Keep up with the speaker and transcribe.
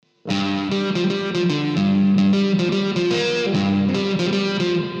Hello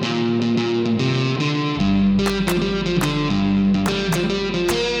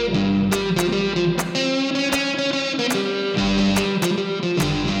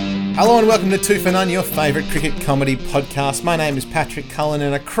and welcome to Two for None, your favourite cricket comedy podcast. My name is Patrick Cullen,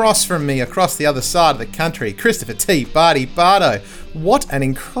 and across from me, across the other side of the country, Christopher T. Barty Bardo. What an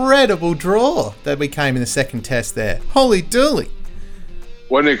incredible draw that we came in the second test there. Holy dooly.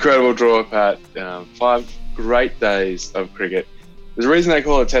 What an incredible draw, Pat. 5 great days of cricket. There's a reason they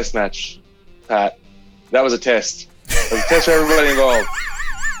call it a test match, Pat. That was a test. It was a test for everybody involved.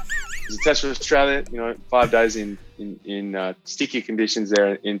 It was a test for Australia, 5 days in sticky conditions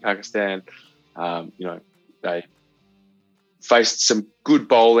there in Pakistan. They faced some good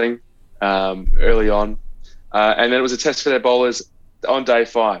bowling early on. And then it was a test for their bowlers on day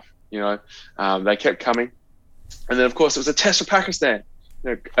 5. They kept coming. And then, of course, it was a test for Pakistan.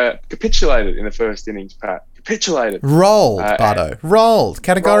 Capitulated in the first innings, Pat. Capitulated. Rolled, Bardo. Rolled,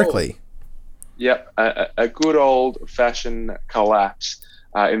 categorically. Rolled. Yep, a good old-fashioned collapse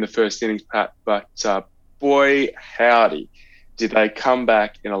in the first innings, Pat. But boy, howdy, did they come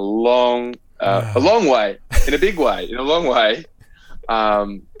back in a long way, in a big way, in a long way,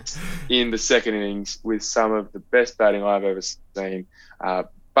 in the second innings with some of the best batting I've ever seen.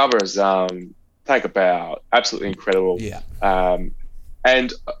 Babar Azam, take a bow, absolutely incredible. Yeah.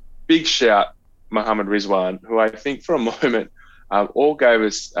 And big shout, Mohammad Rizwan, who I think for a moment all gave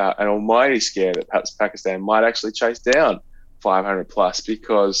us an almighty scare that perhaps Pakistan might actually chase down 500 plus,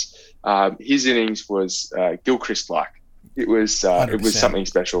 because his innings was Gilchrist-like. It was something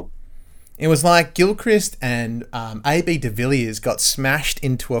special. It was like Gilchrist and AB de Villiers got smashed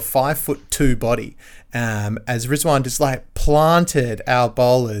into a 5'2" body as Rizwan just planted our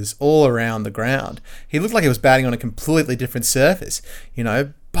bowlers all around the ground. He looked like he was batting on a completely different surface.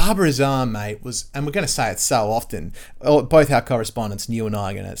 Babar Azam, mate, and we're going to say it so often, both our correspondents, you and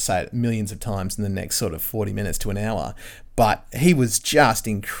I, are going to say it millions of times in the next sort of 40 minutes to an hour, but he was just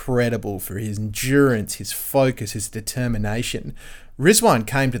incredible for his endurance, his focus, his determination. Rizwan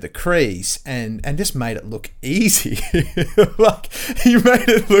came to the crease and just made it look easy. He made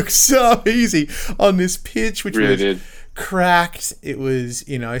it look so easy on this pitch, which really did. Cracked. It was,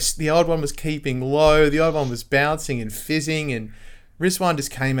 the old one was keeping low, the old one was bouncing and fizzing, and Rizwan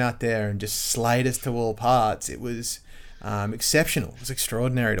just came out there and just slayed us to all parts. It was exceptional. It was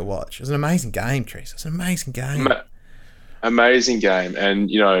extraordinary to watch. It was an amazing game, Chris. It was an amazing game. Amazing game.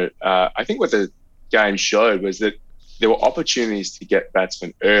 And, I think what the game showed was that there were opportunities to get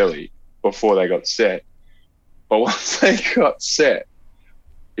batsmen early before they got set. But once they got set,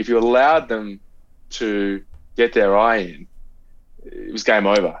 if you allowed them to get their eye in, it was game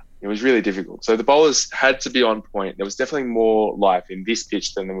over. It was really difficult. So the bowlers had to be on point. There was definitely more life in this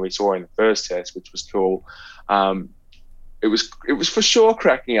pitch than we saw in the first test, which was cool. It was for sure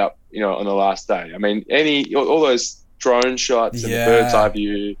cracking up, on the last day. I mean, all those drone shots and the bird's eye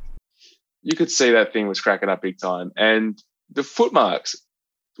view, you could see that thing was cracking up big time. And the footmarks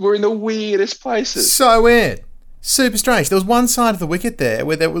were in the weirdest places. So weird. Super strange. There was one side of the wicket there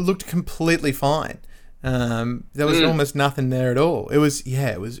where they looked completely fine. There was almost nothing there at all. It was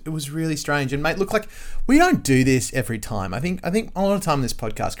really strange. And mate, look, like, we don't do this every time. I think a lot of the time in this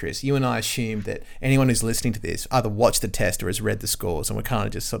podcast, Chris, you and I assume that anyone who's listening to this either watched the test or has read the scores, and we're kind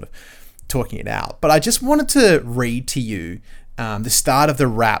of just sort of talking it out. But I just wanted to read to you the start of the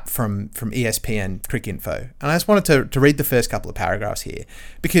wrap from ESPN Cricinfo, and I just wanted to read the first couple of paragraphs here,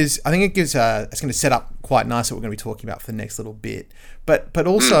 because I think it gives it's going to set up quite nicely what we're going to be talking about for the next little bit. But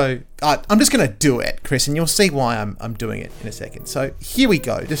also, I'm just going to do it, Chris, and you'll see why I'm doing it in a second. So here we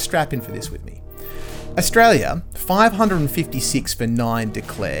go. Just strap in for this with me. Australia, 556 for 9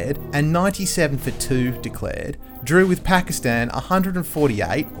 declared and 97 for 2 declared, drew with Pakistan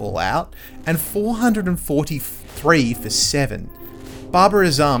 148 all out and 443 for 7. Babar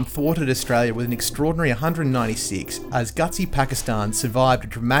Azam thwarted Australia with an extraordinary 196 as gutsy Pakistan survived a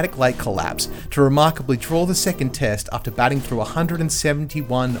dramatic late collapse to remarkably draw the second test after batting through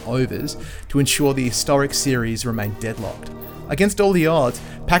 171 overs to ensure the historic series remained deadlocked. Against all the odds,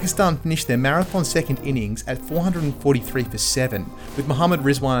 Pakistan finished their marathon second innings at 443 for 7, with Mohammad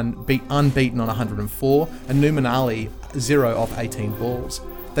Rizwan unbeaten on 104 and Nouman Ali 0 off 18 balls.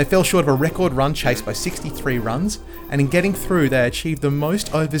 They fell short of a record run chase by 63 runs, and in getting through they achieved the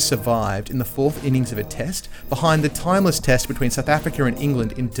most overs survived in the fourth innings of a test, behind the timeless test between South Africa and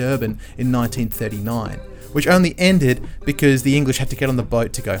England in Durban in 1939, which only ended because the English had to get on the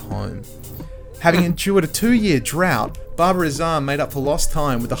boat to go home. Having endured a 2-year drought, Babar Azam made up for lost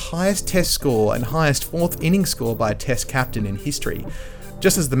time with the highest test score and highest fourth innings score by a test captain in history.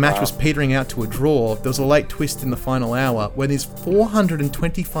 Just as the match was petering out to a draw, there was a late twist in the final hour when his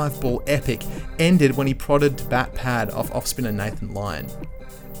 425-ball epic ended when he prodded to bat pad off spinner Nathan Lyon.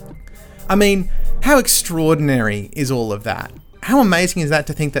 I mean, how extraordinary is all of that? How amazing is that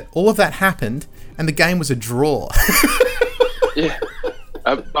to think that all of that happened and the game was a draw? Yeah,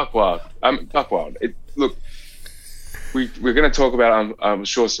 buck wild. Buck wild. Look, we're going to talk about, I'm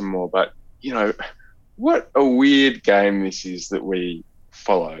sure, some more, but, you know, what a weird game this is that we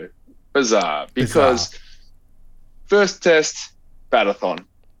follow. Bizarre. Because first test, batathon.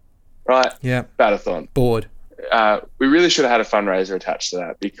 Right? Yeah. Batathon. Bored. We really should have had a fundraiser attached to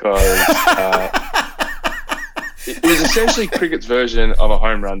that because it was essentially cricket's version of a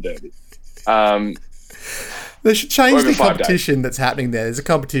home run derby. They should change the competition that's happening there. There's a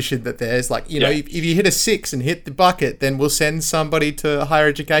competition that there's like, you know, if you hit a 6 and hit the bucket, then we'll send somebody to higher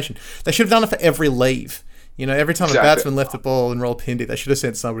education. They should have done it for every leave. You know, every time a batsman left the ball in Rawalpindi, they should have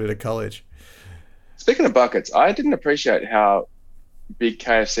sent somebody to college. Speaking of buckets, I didn't appreciate how big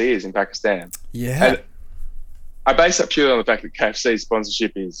KFC is in Pakistan. Yeah. And I base that purely on the fact that KFC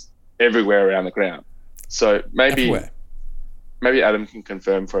sponsorship is everywhere around the ground. So maybe Adam can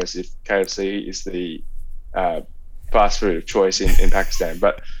confirm for us if KFC is the fast food of choice in Pakistan.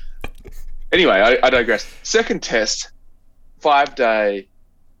 But anyway, I digress. Second test, 5-day,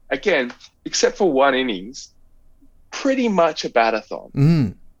 again, except for one innings, pretty much a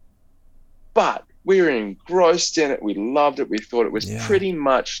batathon. But we were engrossed in it. We loved it. We thought it was pretty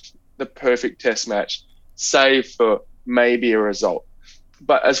much the perfect test match, save for maybe a result.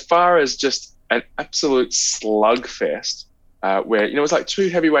 But as far as just an absolute slugfest, where, you know, it was like two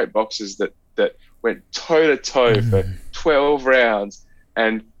heavyweight boxers that went toe-to-toe for 12 rounds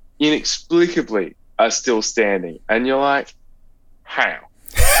and inexplicably are still standing. And you're like, how?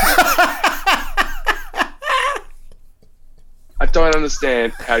 I don't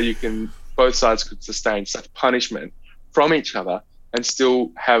understand how both sides could sustain such punishment from each other and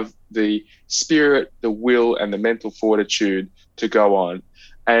still have the spirit, the will, and the mental fortitude to go on.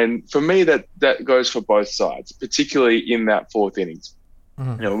 And for me, that goes for both sides, particularly in that fourth innings.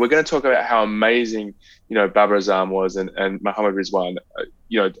 You know, we're going to talk about how amazing, you know, Babar Azam was and Mohammad Rizwan,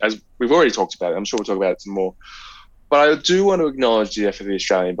 you know, as we've already talked about it. I'm sure we'll talk about it some more. But I do want to acknowledge the effort of the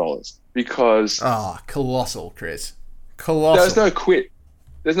Australian bowlers because... colossal, Chris. Colossal.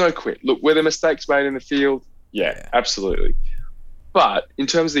 There's no quit. Look, were there mistakes made in the field? Yeah, absolutely. But in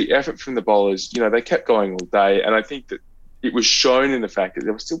terms of the effort from the bowlers, you know, they kept going all day. And I think that it was shown in the fact that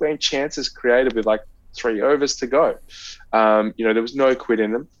there were still being chances created with like 3 overs to go. You know, there was no quit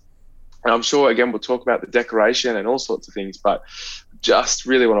in them. And I'm sure, again, we'll talk about the decoration and all sorts of things, but just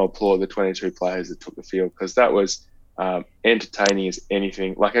really want to applaud the 22 players that took the field because that was entertaining as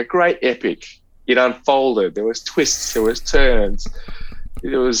anything. Like a great epic. It unfolded. There was twists. There was turns.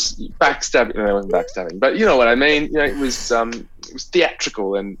 It was backstabbing. No, it wasn't backstabbing, but you know what I mean. You know, it was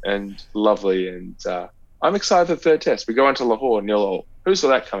theatrical and lovely. And I'm excited for the third test. We go into Lahore, 0-0. Who saw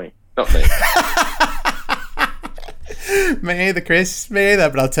that coming? Not me. Me either, Chris. Me either.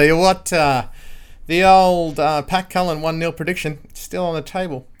 But I'll tell you what, the old Pat Cullen 1-0 prediction, it's still on the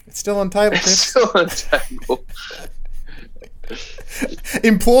table. It's still on the table, Chris. It's still on the table.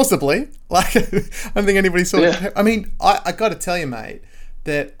 Implausibly. Like, I don't think anybody saw it. I mean, I got to tell you, mate,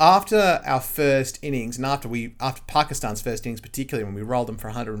 that after our first innings and after Pakistan's first innings, particularly when we rolled them for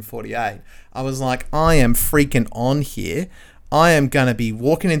 148, I was like, I am freaking on here. I am going to be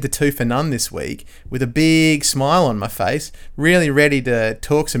walking into 2 for none this week with a big smile on my face, really ready to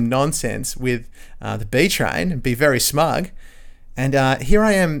talk some nonsense with the B train and be very smug. And here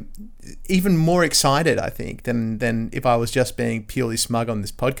I am, even more excited, I think, than if I was just being purely smug on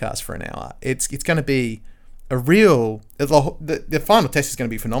this podcast for an hour. It's going to be a real... The final test is going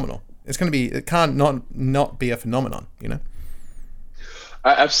to be phenomenal. It can't not be a phenomenon, you know?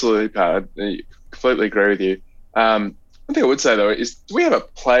 Absolutely, Pat. I completely agree with you. One thing I would say, though, is do we have a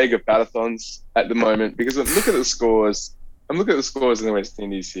plague of batathons at the moment? Because look at the scores. I'm looking at the scores in the West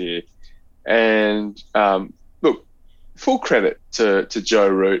Indies here. And look, full credit to Joe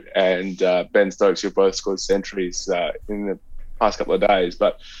Root and Ben Stokes, who both scored centuries in the past couple of days.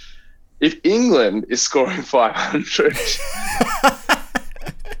 But if England is scoring 500,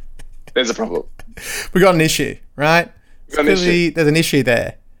 there's a problem. We got an issue, right? There's an issue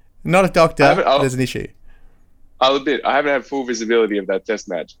there. Not a doctor, there's an issue. I'll admit, I haven't had full visibility of that test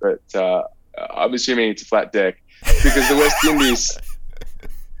match, but I'm assuming it's a flat deck because the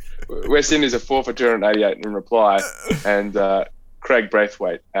West Indies are 4 for 288 in reply, and Craig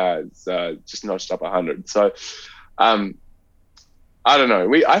Braithwaite has just notched up 100. So I don't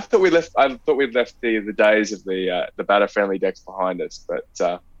know. I thought we'd left the days of the batter friendly decks behind us, but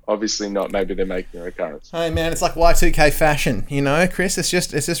obviously not. Maybe they're making a recurrence. Hey man, it's like Y2K fashion, Chris. It's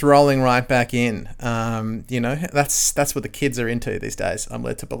just rolling right back in. That's what the kids are into these days. I'm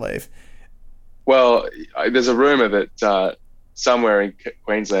led to believe. Well, there's a rumor that somewhere in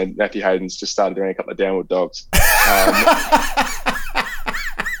Queensland, Matthew Hayden's just started doing a couple of downward dogs.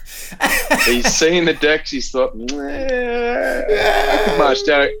 He's seen the decks. He's thought, I could march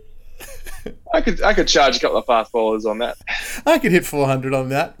down. I could charge a couple of fast bowlers on that. I could hit 400 on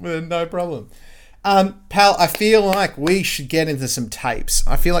that with no problem. Pal, I feel like we should get into some tapes.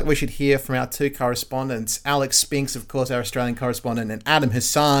 I feel like we should hear from our two correspondents, Alex Spinks, of course, our Australian correspondent, and Adam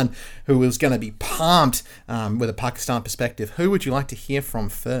Hassan, who is going to be pumped with a Pakistan perspective. Who would you like to hear from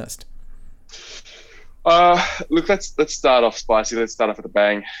first? Look, let's start off spicy. Let's start off with a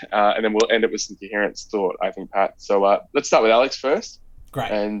bang, and then we'll end it with some coherent thought, I think, Pat. So let's start with Alex first.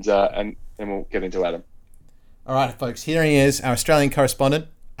 Great. And then we'll get into Adam. All right, folks. Here he is, our Australian correspondent,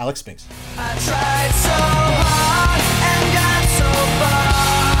 Alex Spinks. I tried so hard and got so far,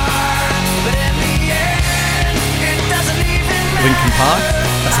 but in the end, it doesn't even matter. Lincoln Park.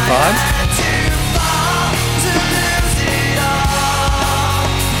 That's a vibe. I had to fall to lose it all,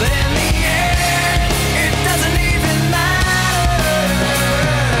 but in the end, it doesn't even matter.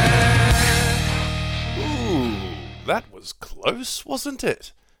 Ooh, that was close, wasn't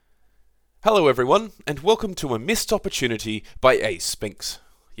it? Hello everyone, and welcome to a missed opportunity by Ace Spinks.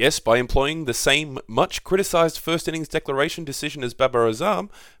 Yes, by employing the same much criticised first innings declaration decision as Babar Azam,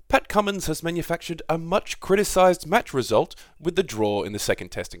 Pat Cummins has manufactured a much criticised match result with the draw in the second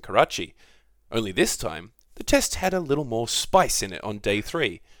test in Karachi. Only this time, the test had a little more spice in it on day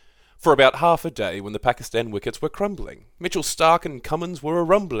 3. For about half a day when the Pakistan wickets were crumbling, Mitchell Starc and Cummins were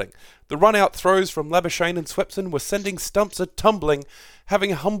a-rumbling, the run-out throws from Labuschagne and Swepson were sending stumps a-tumbling, having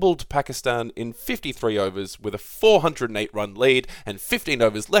humbled Pakistan in 53 overs with a 408-run lead and 15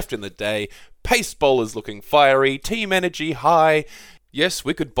 overs left in the day, pace bowlers looking fiery, team energy high. Yes,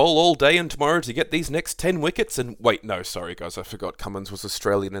 we could bowl all day and tomorrow to get these next 10 wickets and... Wait, no, sorry guys, I forgot Cummins was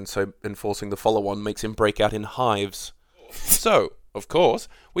Australian and so enforcing the follow-on makes him break out in hives. So... of course,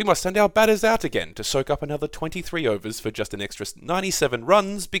 we must send our batters out again to soak up another 23 overs for just an extra 97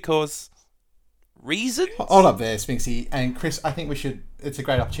 runs because... reasons? Hold up there, Spinksy. And Chris, I think it's a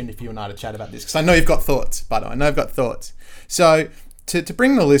great opportunity for you and I to chat about this because I know you've got thoughts, but I know I've got thoughts. So, to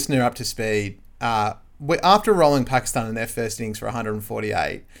bring the listener up to speed, after rolling Pakistan in their first innings for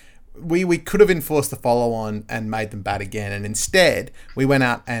 148, we could have enforced the follow-on and made them bat again, and instead, we went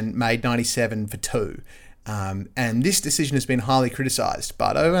out and made 97 for 2. And this decision has been highly criticised,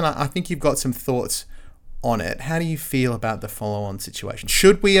 Bardo, and I think you've got some thoughts on it. How do you feel about the follow-on situation?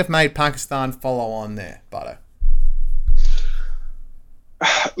 Should we have made Pakistan follow on there, Bardo?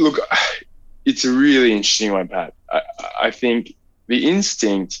 Look, it's a really interesting one, Pat. I think the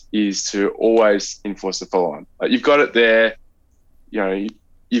instinct is to always enforce the follow-on. You've got it there,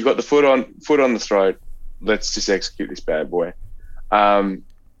 you've got the foot on the throat. Let's just execute this bad boy.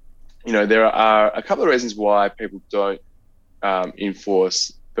 There are a couple of reasons why people don't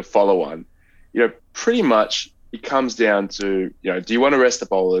enforce the follow-on. Pretty much it comes down to, do you want to rest the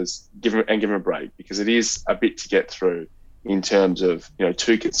bowlers, give them a break? Because it is a bit to get through in terms of,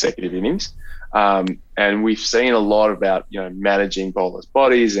 2 consecutive innings. And we've seen a lot about, managing bowlers'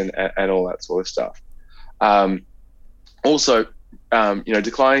 bodies and all that sort of stuff. Also,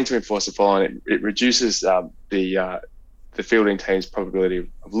 declining to enforce the follow-on, it reduces the fielding team's probability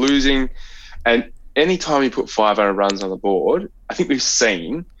of losing. And any time you put 500 runs on the board, I think we've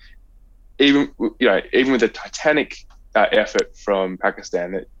seen, even with the titanic effort from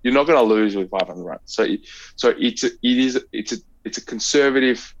Pakistan, that you're not going to lose with 500 runs. So it's a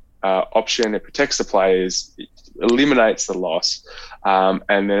conservative option. It protects the players, it eliminates the loss, and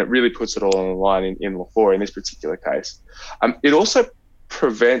then it really puts it all on the line in Lahore in this particular case. It also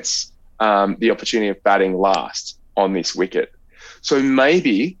prevents the opportunity of batting last on this wicket. So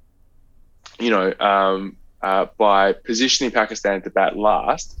maybe, by positioning Pakistan to bat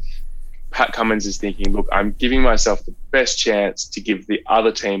last, Pat Cummins is thinking, look, I'm giving myself the best chance to give the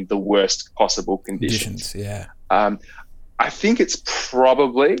other team the worst possible conditions. Yeah. I think it's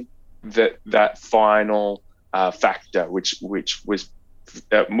probably that final factor which would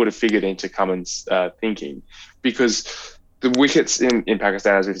have figured into Cummins' thinking, because the wickets in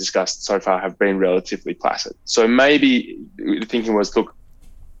Pakistan, as we've discussed so far, have been relatively placid. So maybe the thinking was, look,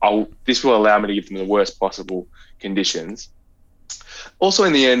 this will allow me to give them the worst possible conditions. Also,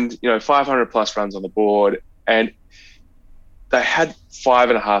 in the end, 500 plus runs on the board, and they had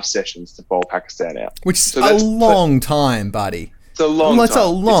 5.5 sessions to bowl Pakistan out. Which is a long time, buddy. It's a long Well, it's a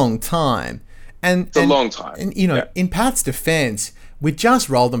time. long time. And It's a long time. And, you know, Yeah. in Pat's defense, we just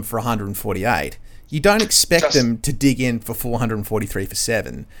rolled them for 148. You don't expect them to dig in for 443 for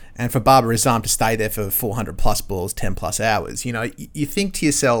 7, and for Babar Azam to stay there for 400 plus balls, 10 plus hours. You know, you think to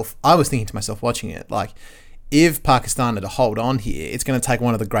yourself, I was thinking to myself watching it, like, if Pakistan are to hold on here, it's going to take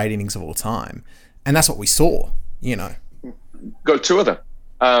one of the great innings of all time. And that's what we saw, you know. Got 2 of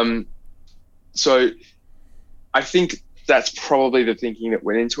them. So I think that's probably the thinking that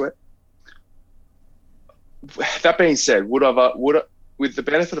went into it. That being said, with the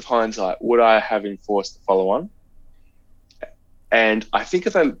benefit of hindsight, would I have enforced the follow-on? And I think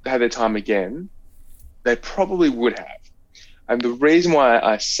if they had their time again, they probably would have. And the reason why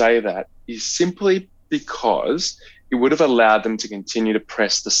I say that is simply because it would have allowed them to continue to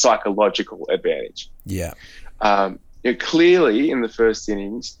press the psychological advantage. Yeah. Clearly, in the first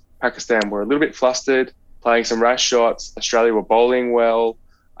innings, Pakistan were a little bit flustered, playing some rash shots. Australia were bowling well,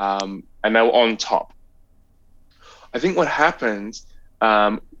 and they were on top. I think what happened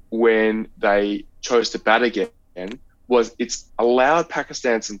when they chose to bat again was it's allowed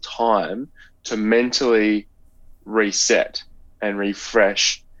Pakistan some time to mentally reset and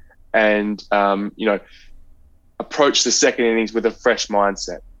refresh and, approach the second innings with a fresh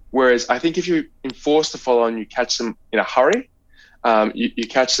mindset. Whereas I think if you enforce the follow-on, you catch them in a hurry. You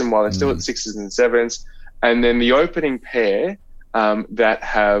catch them while they're still at 6s and 7s. And then the opening pair that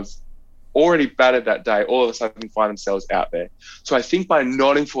have already batted that day, all of a sudden find themselves out there. So I think by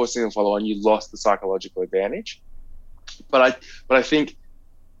not enforcing the follow-on, you lost the psychological advantage. But I think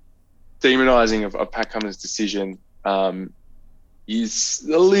demonising of Pat Cummins' decision is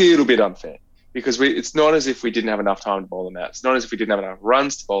a little bit unfair because it's not as if we didn't have enough time to bowl them out. It's not as if we didn't have enough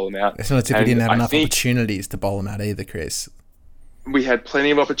runs to bowl them out. It's not as if we didn't have I enough think opportunities to bowl them out either, Chris. we had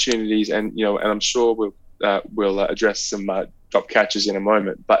plenty of opportunities, and I'm sure we'll address some drop catches in a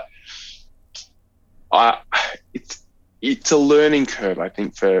moment. But it's a learning curve, I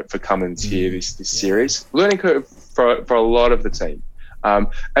think, for Cummins here this series. Learning curve for a lot of the team.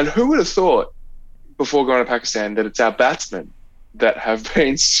 And who would have thought before going to Pakistan that it's our batsmen that have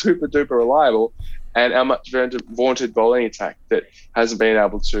been super duper reliable and our much vaunted bowling attack that hasn't been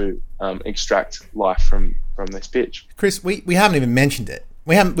able to extract life from this pitch. Chris, we haven't even mentioned it.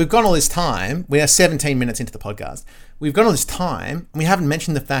 We've gone all this time. We are 17 minutes into the podcast. We've gone all this time, and we haven't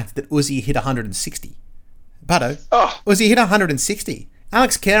mentioned the fact that Uzi hit 160. Butto, Uzi hit 160.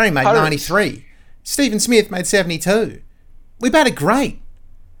 Alex Carey made 93. Stephen Smith made 72. We batted great.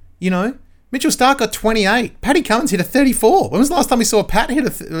 Mitchell Stark got 28. Paddy Cummins hit a 34. When was the last time we saw Pat hit a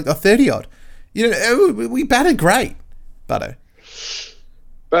 30-odd? We batted great, Butto.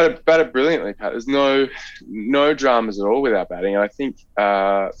 Batted brilliantly, Pat. There's no dramas at all with our batting. And I think,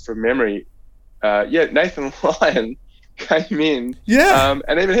 from memory, Nathan Lyon came in. Yeah.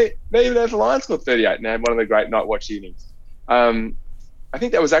 And even Nathan Lyon scored 38 and had one of the great night watch evenings. I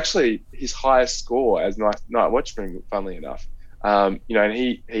think that was actually his highest score as night watchman, funnily enough. And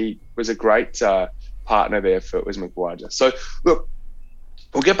he was a great partner there for Wes McWaja. So, look,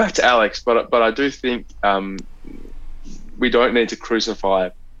 we'll get back to Alex, but I do think we don't need to crucify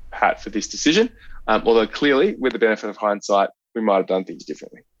Pat for this decision, although clearly, with the benefit of hindsight, we might have done things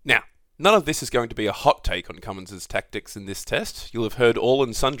differently. Now, none of this is going to be a hot take on Cummins' tactics in this test. You'll have heard all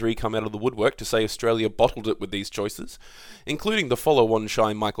and sundry come out of the woodwork to say Australia bottled it with these choices, including the follow-on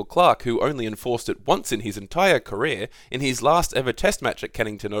shy Michael Clarke, who only enforced it once in his entire career in his last ever test match at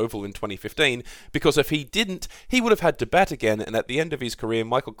Kennington Oval in 2015, because if he didn't, he would have had to bat again, and at the end of his career,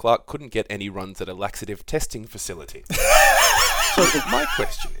 Michael Clarke couldn't get any runs at a laxative testing facility. So my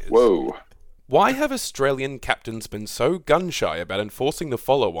question is... Whoa. Why have Australian captains been so gun-shy about enforcing the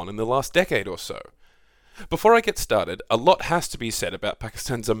follow-on in the last decade or so? Before I get started, a lot has to be said about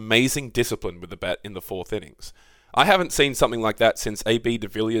Pakistan's amazing discipline with the bat in the fourth innings. I haven't seen something like that since A.B. de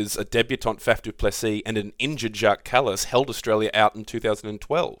Villiers, a debutant Faf du Plessis, and an injured Jacques Kallis held Australia out in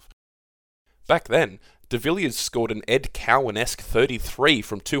 2012. Back then, de Villiers scored an Ed Cowan-esque 33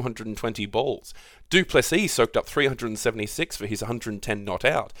 from 220 balls. Du Plessis soaked up 376 for his 110 not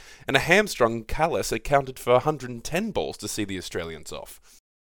out, and a hamstrung Kallis accounted for 110 balls to see the Australians off.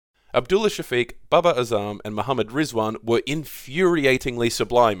 Abdullah Shafiq, Babar Azam and Mohammad Rizwan were infuriatingly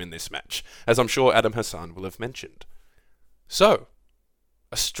sublime in this match, as I'm sure Adam Hassan will have mentioned. So,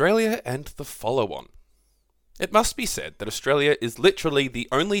 Australia and the follow-on. It must be said that Australia is literally the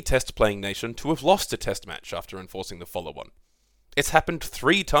only test-playing nation to have lost a test match after enforcing the follow-on. It's happened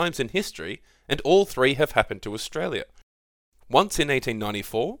 3 times in history, and all 3 have happened to Australia. Once in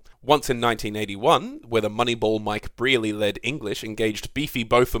 1894, Once in 1981, where the Moneyball Mike Brearley-led English engaged Beefy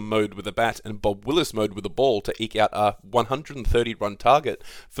Botham mode with a bat and Bob Willis mode with a ball to eke out a 130-run target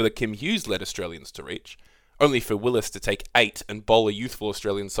for the Kim Hughes-led Australians to reach, only for Willis to take 8 and bowl a youthful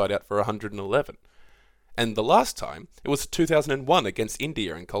Australian side out for 111. And the last time, it was 2001 against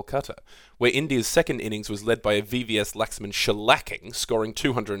India in Kolkata, where India's second innings was led by a VVS Laxman shellacking, scoring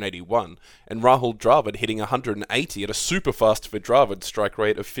 281, and Rahul Dravid hitting 180 at a super fast for Dravid strike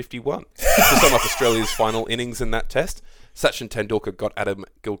rate of 51. To sum up Australia's final innings in that test, Sachin Tendulkar got Adam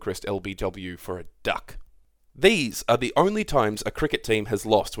Gilchrist LBW for a duck. These are the only times a cricket team has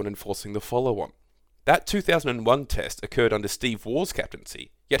lost when enforcing the follow-on. That 2001 test occurred under Steve Waugh's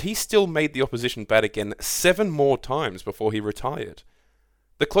captaincy, yet he still made the opposition bat again 7 more times before he retired.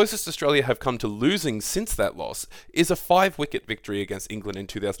 The closest Australia have come to losing since that loss is a 5-wicket victory against England in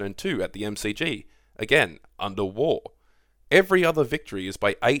 2002 at the MCG, again under Waugh. Every other victory is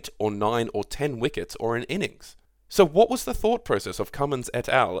by 8 or 9 or 10 wickets or an innings. So what was the thought process of Cummins et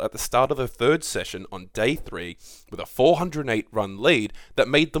al. At the start of the third session on day 3 with a 408-run lead that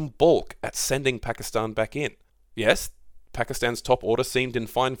made them balk at sending Pakistan back in? Yes, Pakistan's top order seemed in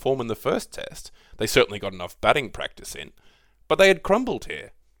fine form in the first test. They certainly got enough batting practice in. But they had crumbled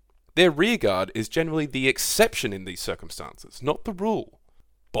here. Their rearguard is generally the exception in these circumstances, not the rule.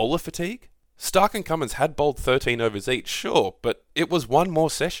 Bowler fatigue? Stark and Cummins had bowled 13 overs each, sure, but it was one more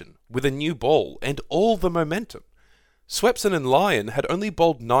session, with a new ball, and all the momentum. Swepson and Lyon had only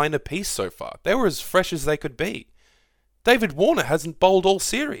bowled 9 apiece so far. They were as fresh as they could be. David Warner hasn't bowled all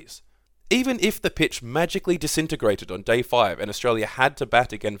series. Even if the pitch magically disintegrated on day 5 and Australia had to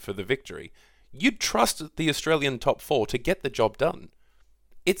bat again for the victory, you'd trust the Australian top 4 to get the job done.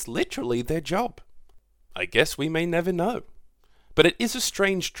 It's literally their job. I guess we may never know. But it is a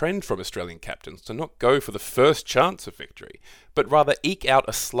strange trend from Australian captains to not go for the first chance of victory, but rather eke out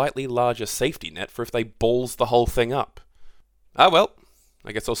a slightly larger safety net for if they balls the whole thing up. Ah well,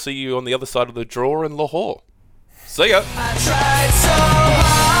 I guess I'll see you on the other side of the draw in Lahore. See ya! I tried so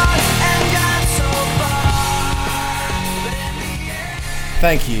hard and got so far, but in the end,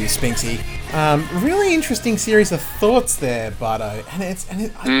 Thank you, Spinksy. Really interesting series of thoughts there, Bardo. I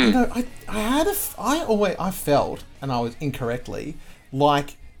felt, and I was incorrectly,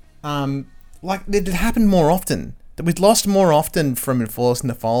 like it had happened more often. That we'd lost more often from enforcing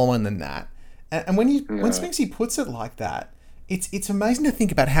the following than that. And when Spinksy puts it like that, it's amazing to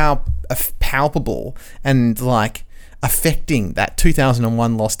think about how palpable and like affecting that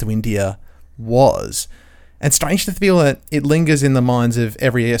 2001 loss to India was. And strange to feel that it lingers in the minds of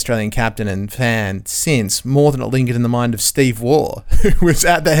every Australian captain and fan since, more than it lingered in the mind of Steve Waugh, who was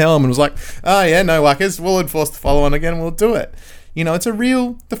at the helm and was like, oh yeah, no wuckers, we'll enforce the follow-on again, we'll do it. You know,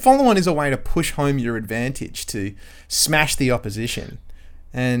 the follow-on is a way to push home your advantage, to smash the opposition.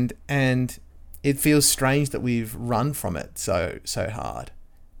 And it feels strange that we've run from it so hard.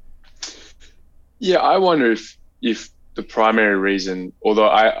 Yeah, I wonder if the primary reason,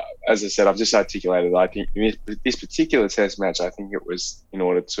 although as I said, I've just articulated, I think in this particular test match, I think it was in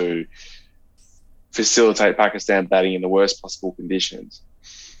order to facilitate Pakistan batting in the worst possible conditions.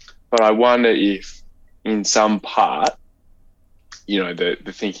 But I wonder if in some part, you know, the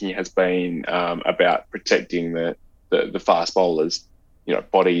thinking has been about protecting the fast bowlers, you know,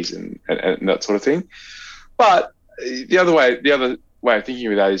 bodies and that sort of thing. But the other way of thinking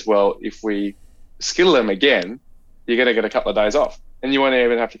of that is, well, if we skill them again, you're going to get a couple of days off and you won't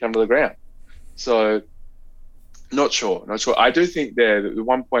even have to come to the ground. So not sure. I do think the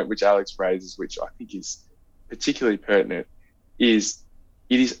one point which Alex raises, which I think is particularly pertinent, is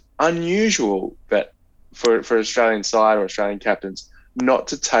it is unusual that for Australian side or Australian captains not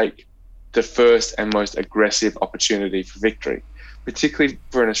to take the first and most aggressive opportunity for victory, particularly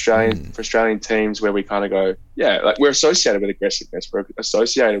for Australian teams where we kind of go, yeah, like we're associated with aggressiveness. We're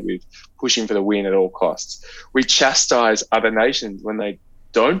associated with pushing for the win at all costs. We chastise other nations when they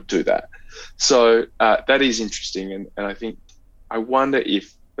don't do that. So that is interesting. And I wonder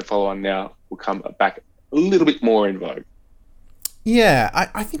if the follow-on now will come back a little bit more in vogue. Yeah,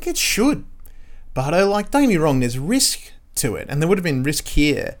 I think it should. But don't get me wrong, there's risk to it. And there would have been risk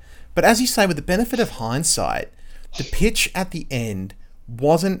here. But as you say, with the benefit of hindsight, the pitch at the end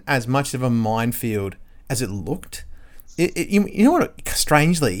wasn't as much of a minefield as it looked. You know what?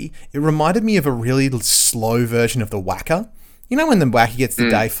 Strangely, it reminded me of a really slow version of the whacker. You know when the whacker gets to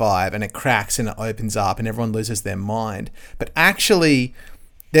day 5 and it cracks and it opens up and everyone loses their mind. But actually,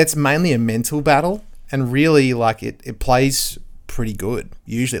 that's mainly a mental battle, and really, like it plays pretty good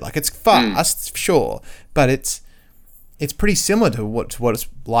usually. Like it's fast, sure, but it's pretty similar to what it's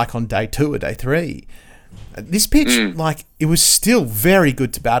like on day 2 or day 3. This pitch, like, it was still very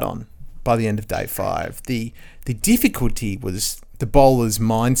good to bat on by the end of day 5. The difficulty was the bowler's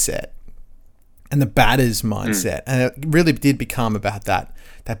mindset and the batter's mindset. And it really did become about that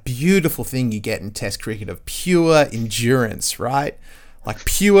beautiful thing you get in Test cricket of pure endurance, right? Like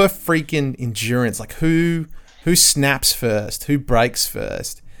pure freaking endurance. Like who snaps first, who breaks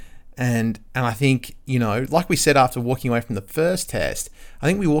first. And I think, you know, like we said after walking away from the first test, I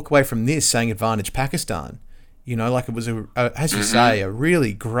think we walk away from this saying advantage Pakistan. You know, like it was, as you say, a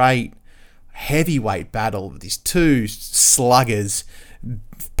really great heavyweight battle with these two sluggers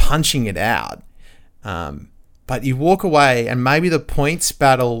punching it out. But you walk away and maybe the points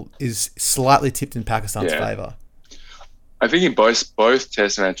battle is slightly tipped in Pakistan's favour. I think in both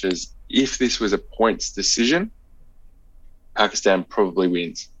test matches, if this was a points decision, Pakistan probably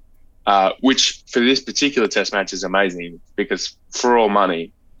wins. Which for this particular test match is amazing because for all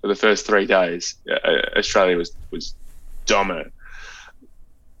money, for the first 3 days, Australia was dominant.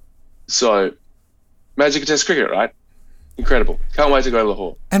 So, magic of test cricket, right? Incredible. Can't wait to go to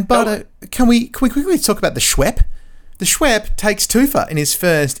Lahore. And but can we quickly talk about the Schwepp? The Schwepp takes Tufa in his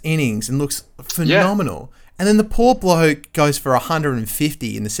first innings and looks phenomenal. And then the poor bloke goes for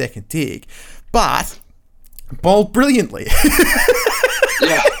 150 in the second dig, but bowled brilliantly.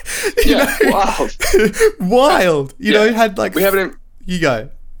 Wild. Wild. You know, had like... We haven't... You go.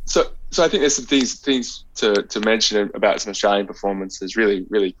 So I think there's some things to mention about some Australian performances really,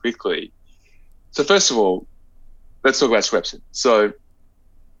 really quickly. So first of all, let's talk about Swepson. So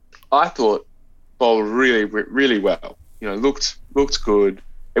I thought bowled really, really well. You know, looked good.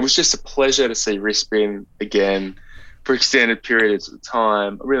 It was just a pleasure to see wrist spin again for extended periods of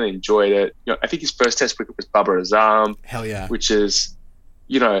time. I really enjoyed it. You know, I think his first test wicket was Babar Azam. Hell yeah. Which is,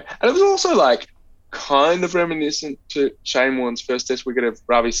 you know, and it was also like kind of reminiscent to Shane Warne's first test wicket of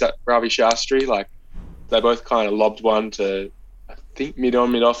Ravi Shastri. Like they both kind of lobbed one to, I think,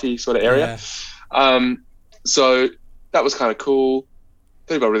 mid-offy sort of area. Yeah. So that was kind of cool.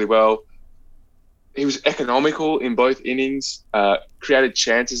 Did go really well. He was economical in both innings, created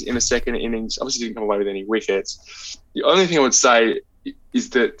chances in the second innings, obviously didn't come away with any wickets. The only thing I would say is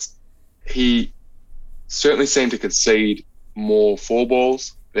that he certainly seemed to concede more 4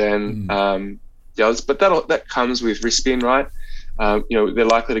 balls than the others, but that comes with wrist spin, right? You know, they're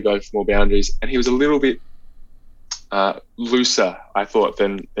likely to go for more boundaries, and he was a little bit looser, I thought,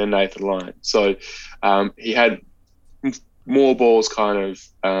 than Nathan Lyon. So he had more balls kind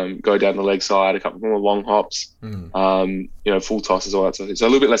of go down the leg side, a couple more long hops, you know, full tosses, all that sort of thing. So a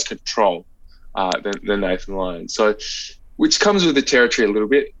little bit less control than Nathan Lyon. So, which comes with the territory a little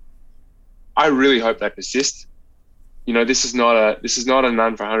bit. I really hope they persist. You know, this is not a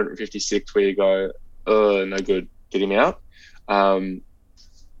none for 156 where you go, no good, get him out.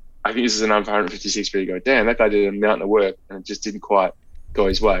 I think this is a none for 156 where you go, damn, that guy did a mountain of work and it just didn't quite go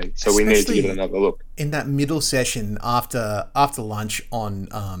his way. So we need to give it another look. In that middle session after lunch on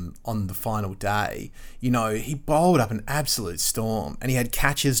the final day, you know, he bowled up an absolute storm and he had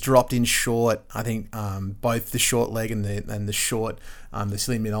catches dropped in short. I think both the short leg and the short, the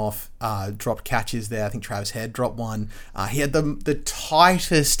slim in off, dropped catches there. I think Travis Head dropped one. He had the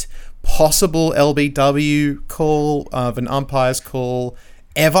tightest possible LBW call of an umpire's call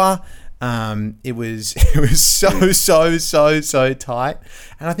ever. It was so tight,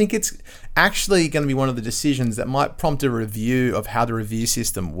 and I think it's actually going to be one of the decisions that might prompt a review of how the review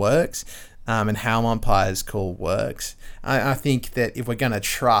system works, and how umpire's call works. I think that if we're going to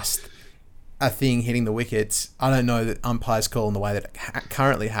trust a thing hitting the wickets, I don't know that umpire's call in the way that it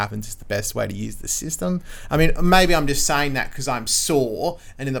currently happens is the best way to use the system. I mean, maybe I'm just saying that because I'm sore,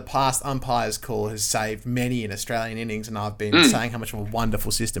 and in the past, umpire's call has saved many in Australian innings, and I've been saying how much of a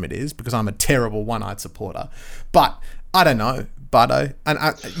wonderful system it is because I'm a terrible one-eyed supporter. But I don't know, Butto. And,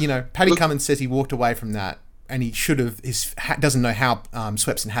 you know, Paddy Cummins says he walked away from that, and he should have. Doesn't know how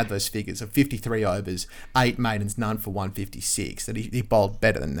Swepson had those figures of 53 overs, 8 maidens, none for 156. That he bowled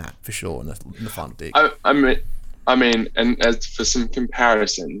better than that for sure in the final dig. I mean, and as for some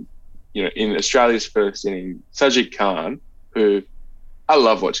comparison, you know, in Australia's first inning, Sajid Khan, who I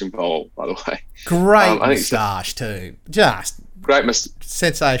love watching bowl, by the way. Great moustache too, just great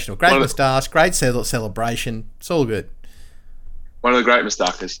sensational. Great moustache, great celebration. It's all good. One of the great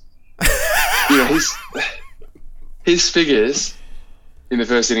moustaches. You know, his figures in the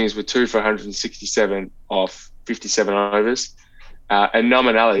first innings were 2 for 167 off 57 overs. And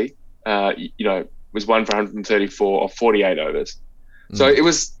Naman Ali, you know, was 1 for 134 off 48 overs. So it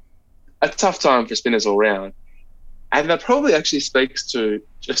was a tough time for spinners all round. And that probably actually speaks to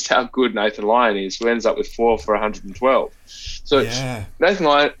just how good Nathan Lyon is, who ends up with 4 for 112. So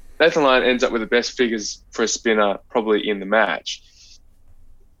Nathan Nathan Lyon ends up with the best figures for a spinner probably in the match.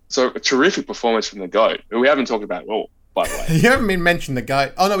 So a terrific performance from the GOAT, who we haven't talked about at all, by the way. You haven't been mentioned the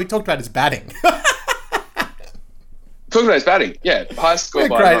GOAT. Oh, no, we talked about his batting. Talking about his batting, yeah. Highest score We're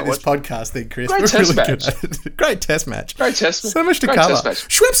by great night at this watch. podcast thing, Chris. Great We're test really match. good at it. Great test match. Great test So much to great cover. test match.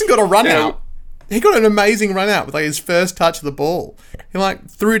 Schwepson got a run Yeah. out. He got an amazing run out with like his first touch of the ball. He like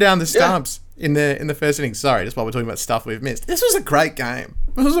threw down the stumps in the first innings. Sorry, just while we're talking about stuff we've missed. This was a great game.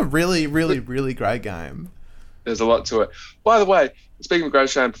 It was a really, really, really great game. There's a lot to it. By the way, speaking of great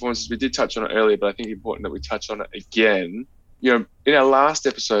Australian performances, we did touch on it earlier, but I think it's important that we touch on it again. You know, in our last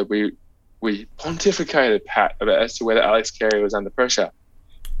episode, we pontificated, Pat, about as to whether Alex Carey was under pressure.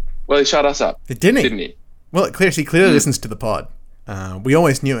 Well, he shut us up, Didn't he? didn't he? Well, he clearly listens to the pod. We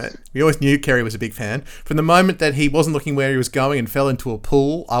always knew it. We always knew Kerry was a big fan. From the moment that he wasn't looking where he was going and fell into a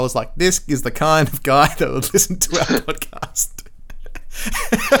pool, I was like, this is the kind of guy that would listen to our podcast.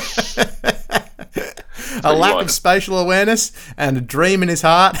 A lack of spatial awareness and a dream in his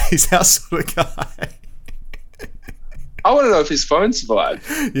heart. He's our sort of guy. I want to know if his phone survived.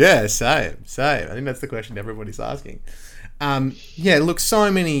 Yeah, same. I think that's the question everybody's asking. Yeah, look, so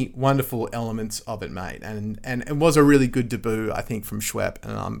many wonderful elements of it, mate, and it was a really good debut, I think, from Schwepp,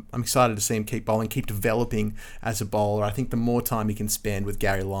 and I'm excited to see him keep bowling, keep developing as a bowler. I think the more time he can spend with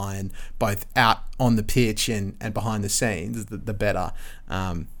Gary Lyon, both out on the pitch and behind the scenes, the better.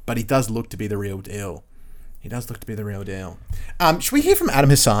 But he does look to be the real deal. Should we hear from Adam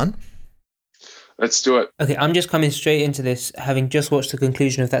Hassan? Let's do it. Okay, I'm just coming straight into this, having just watched the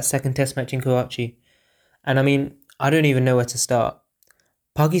conclusion of that second test match in Karachi. And I mean, I don't even know where to start.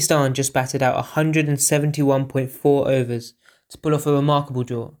 Pakistan just batted out 171.4 overs to pull off a remarkable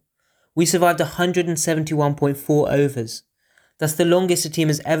draw. We survived 171.4 overs. That's the longest a team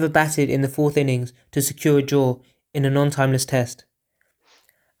has ever batted in the fourth innings to secure a draw in a non-timeless test.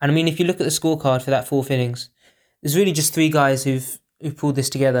 And I mean, if you look at the scorecard for that fourth innings, there's really just three guys who've pulled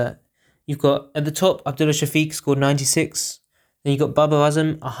this together. You've got, at the top, Abdullah Shafiq scored 96. Then you've got Babar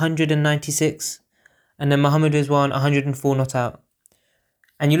Azam, 196. And then Mohammad Rizwan, 104 not out.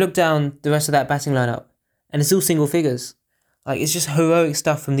 And you look down the rest of that batting lineup, and it's all single figures. Like, it's just heroic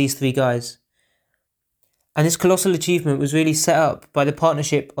stuff from these three guys. And this colossal achievement was really set up by the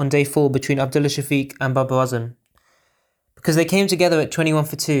partnership on day 4 between Abdullah Shafiq and Babar Azam. Because they came together at 21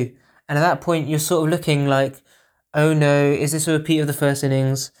 for 2. And at that point, you're sort of looking like, oh no, is this a repeat of the first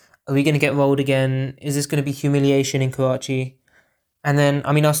innings? Are we going to get rolled again? Is this going to be humiliation in Karachi? And then,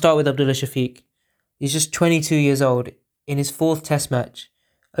 I mean, I'll start with Abdullah Shafiq. He's just 22 years old in his 4th test match.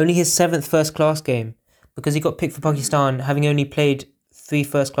 Only his 7th first-class game, because he got picked for Pakistan, having only played 3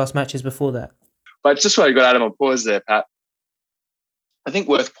 first-class matches before that. But just while you got Adam on pause there, Pat, I think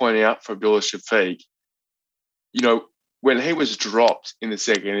worth pointing out for Abdullah Shafiq, you know, when he was dropped in the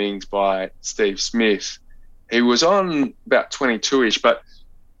second innings by Steve Smith, he was on about 22-ish, but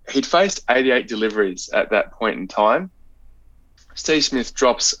he'd faced 88 deliveries at that point in time. Steve Smith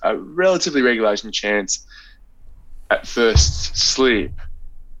drops a relatively regulation chance at first slip,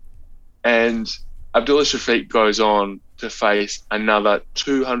 and Abdullah Shafiq goes on to face another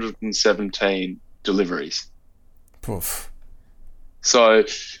 217 deliveries. Poof. So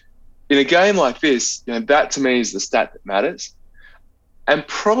in a game like this, you know, that to me is the stat that matters. And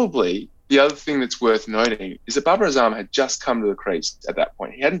probably the other thing that's worth noting is that Babar Azam had just come to the crease at that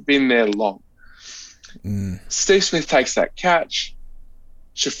point. He hadn't been there long. Steve Smith takes that catch.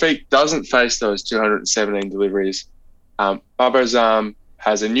 Shafiq doesn't face those 217 deliveries. Babar Azam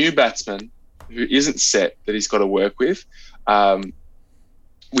has a new batsman who isn't set that he's got to work with,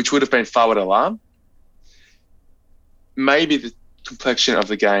 which would have been Fawad Alam. Maybe the complexion of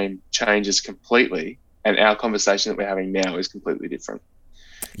the game changes completely, and our conversation that we're having now is completely different.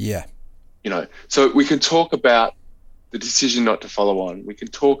 Yeah. You know, so we can talk about the decision not to follow on. We can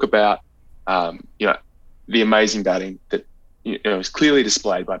talk about, you know, the amazing batting that, you know, was clearly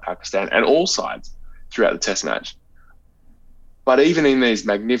displayed by Pakistan and all sides throughout the test match. But even in these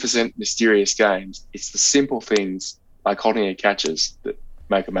magnificent, mysterious games, it's the simple things like holding your catches that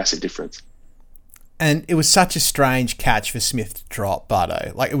make a massive difference. And it was such a strange catch for Smith to drop,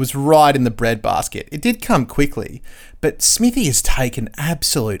 Bardo. Like, it was right in the breadbasket. It did come quickly, but Smithy has taken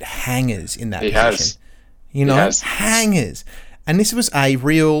absolute hangers in that position. Has. You know, hangers. And this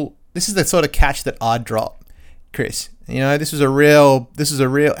is the sort of catch that I'd drop, Chris. You know, this is a real,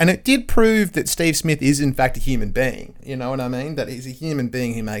 and it did prove that Steve Smith is in fact a human being. You know what I mean? That he's a human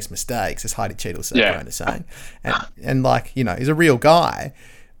being who makes mistakes, as Heidi Cheadle said, trying to say. And like, you know, he's a real guy.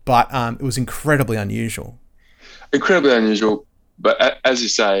 But it was incredibly unusual. Incredibly unusual. But as you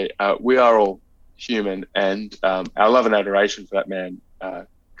say, we are all human, and our love and adoration for that man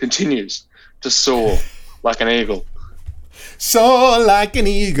continues to soar like an eagle. Soar like an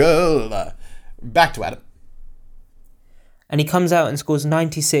eagle. Back to Adam. And he comes out and scores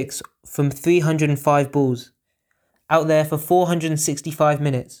 96 from 305 balls. Out there for 465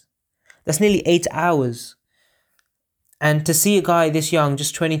 minutes. That's nearly 8 hours. And to see a guy this young,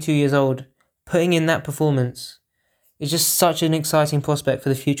 just 22 years old, putting in that performance is just such an exciting prospect for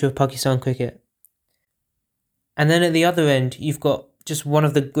the future of Pakistan cricket. And then at the other end, you've got just one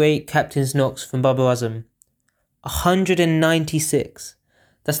of the great captain's knocks from Babar Azam. 196.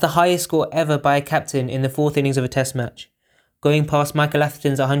 That's the highest score ever by a captain in the fourth innings of a test match, going past Michael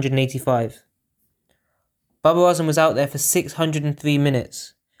Atherton's 185. Babar Azam was out there for 603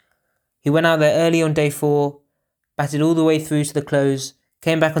 minutes. He went out there early on day 4, batted all the way through to the close,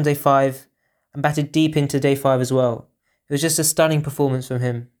 came back on day 5, and batted deep into day 5 as well. It was just a stunning performance from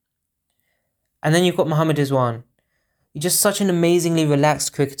him. And then you've got Mohammad Rizwan. He's just such an amazingly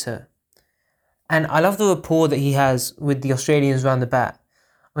relaxed cricketer. And I love the rapport that he has with the Australians around the bat.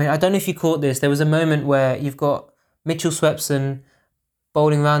 I mean, I don't know if you caught this. There was a moment where you've got Mitchell Swepson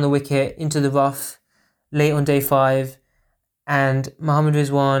bowling round the wicket into the rough late on day 5, and Mohammad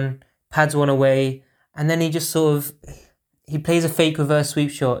Rizwan pads one away, and then he just he plays a fake reverse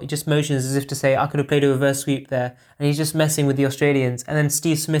sweep shot. He just motions as if to say, I could have played a reverse sweep there, and he's just messing with the Australians. And then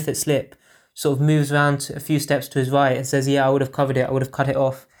Steve Smith at slip sort of moves around a few steps to his right and says, yeah, I would have covered it, I would have cut it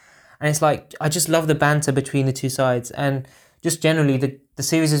off. And it's like, I just love the banter between the two sides, and just generally the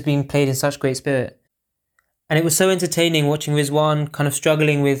series is being played in such great spirit. And it was so entertaining watching Rizwan kind of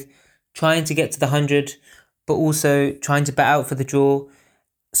struggling with trying to get to the 100, but also trying to bat out for the draw.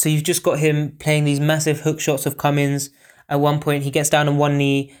 So you've just got him playing these massive hook shots of Cummins. At one point, he gets down on one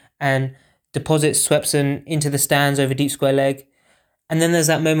knee and deposits Swepson into the stands over deep square leg. And then there's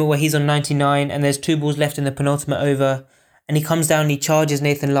that moment where he's on 99 and there's 2 balls left in the penultimate over. And he comes down and he charges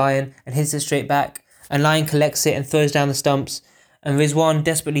Nathan Lyon and hits it straight back. And Lyon collects it and throws down the stumps. And Rizwan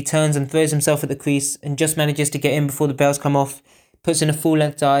desperately turns and throws himself at the crease and just manages to get in before the bells come off. Puts in a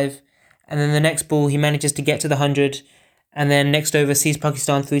full-length dive. And then the next ball, he manages to get to the 100. And then next over sees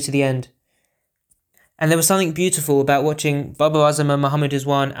Pakistan through to the end. And there was something beautiful about watching Babar Azam and Mohammad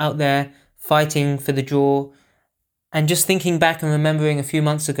Rizwan out there fighting for the draw. And just thinking back and remembering a few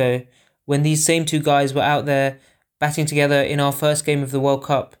months ago when these same 2 guys were out there batting together in our first game of the World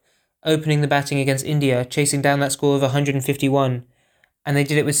Cup, opening the batting against India, chasing down that score of 151. And they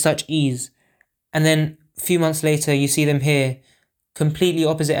did it with such ease. And then a few months later, you see them here, completely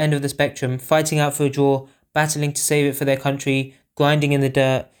opposite end of the spectrum, fighting out for a draw, battling to save it for their country, grinding in the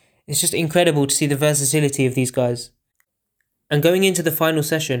dirt. It's just incredible to see the versatility of these guys. And going into the final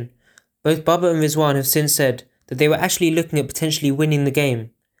session, both Babar and Rizwan have since said that they were actually looking at potentially winning the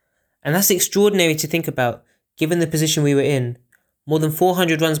game. And that's extraordinary to think about, given the position we were in. More than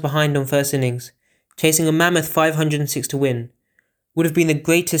 400 runs behind on first innings, chasing a mammoth 506 to win. Would have been the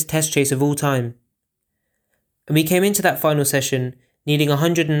greatest test chase of all time. And we came into that final session needing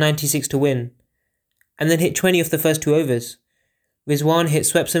 196 to win, and then hit 20 off the first 2 overs. Rizwan hit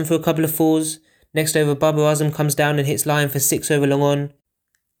Swepson for a couple of 4s, next over Babar Azam comes down and hits Lyon for 6 over long on.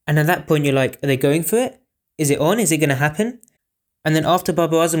 And at that point you're like, are they going for it? Is it on? Is it going to happen? And then after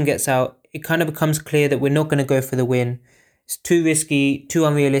Babar Azam gets out, it kind of becomes clear that we're not going to go for the win. It's too risky, too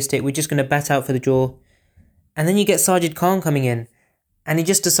unrealistic, we're just going to bat out for the draw. And then you get Sajid Khan coming in, and he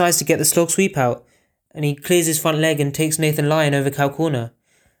just decides to get the slog sweep out, and he clears his front leg and takes Nathan Lyon over cow corner.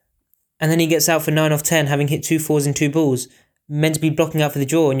 And then he gets out for 9 off 10, having hit 2 4s and 2 balls, meant to be blocking out for the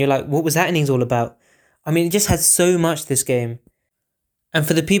draw, and you're like, what was that innings all about? I mean, it just had so much, this game. And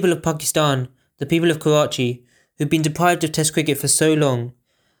for the people of Pakistan, the people of Karachi, who've been deprived of Test cricket for so long,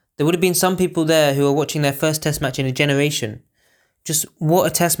 there would have been some people there who are watching their first Test match in a generation. Just what a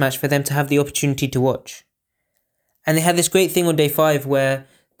Test match for them to have the opportunity to watch. And they had this great thing on day 5 where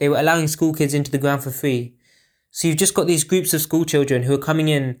they were allowing school kids into the ground for free. So you've just got these groups of school children who are coming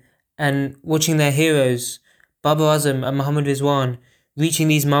in and watching their heroes, Babar Azam and Mohammad Rizwan, reaching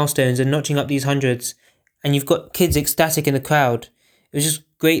these milestones and notching up these hundreds. And you've got kids ecstatic in the crowd. It was just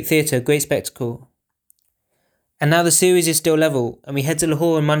great theatre, great spectacle. And now the series is still level, and we head to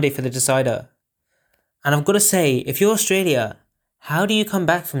Lahore on Monday for the decider. And I've got to say, if you're Australia, how do you come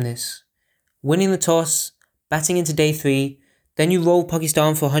back from this? Winning the toss, batting into day 3, then you roll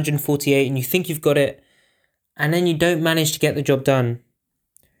Pakistan for 148 and you think you've got it, and then you don't manage to get the job done.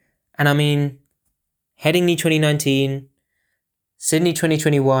 And I mean, Headingley 2019, Sydney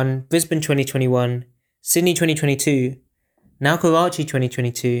 2021, Brisbane 2021, Sydney 2022, now Karachi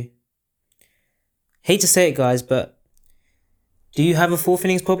 2022. Hate to say it, guys, but do you have a 4th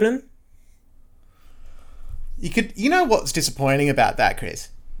innings problem? You know what's disappointing about that, Chris?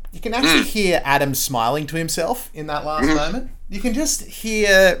 You can actually hear Adam smiling to himself in that last moment. You can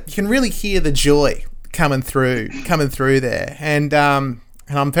really hear the joy coming through there, and I'm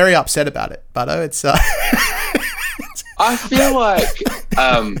very upset about it. But it's. I feel like.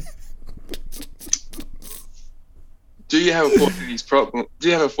 Do you have a fourth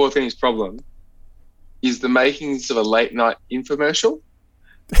innings problem? Is the makings of a late night infomercial?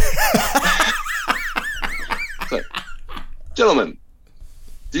 So, gentlemen,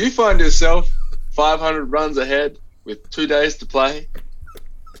 do you find yourself 500 runs ahead with 2 days to play,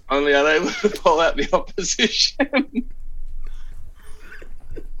 only unable to pull out the opposition?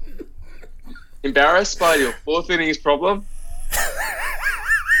 Embarrassed by your fourth innings problem?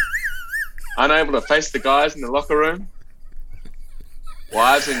 Unable to face the guys in the locker room?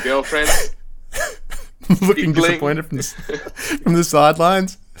 Wives and girlfriends? Looking disappointed from the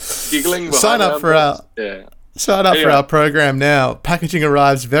sidelines. Giggling. Sign up for our program now. Packaging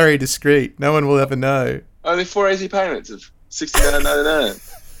arrives very discreet. No one will ever know. Only 4 easy payments of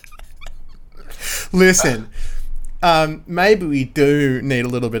 $69.99. Listen, maybe we do need a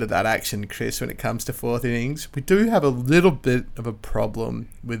little bit of that action, Chris, when it comes to fourth innings. We do have a little bit of a problem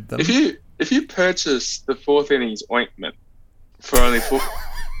with them. If you purchase the fourth innings ointment for only four.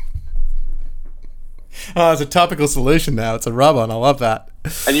 Oh, it's a topical solution now. It's a rub-on. I love that.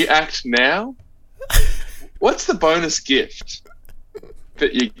 And you act now? What's the bonus gift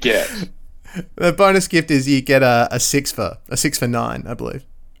that you get? The bonus gift is you get a 6 for 9, I believe.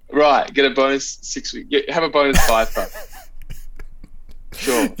 Right, get a bonus 6. Have a bonus 5 for.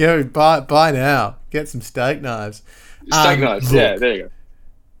 Sure. Go buy now. Get some steak knives. Steak knives. Look, yeah, there you go.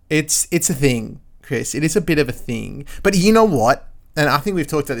 It's a thing, Chris. It is a bit of a thing. But you know what? And I think we've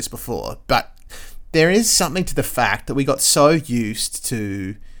talked about this before, but there is something to the fact that we got so used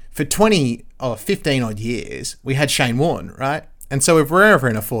to, for 20 or 15 odd years, we had Shane Warne, right? And so if we're ever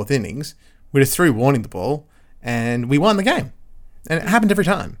in a fourth innings, we'd have threw Warne the ball and we won the game. And it happened every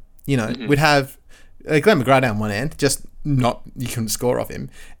time. You know, we'd have Glenn McGrath down one end, just not, you couldn't score off him.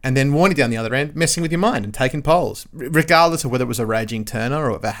 And then Warney down the other end, messing with your mind and taking poles, regardless of whether it was a raging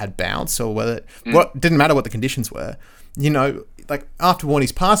turner or if it had bounce or whether, didn't matter what the conditions were. You know, like after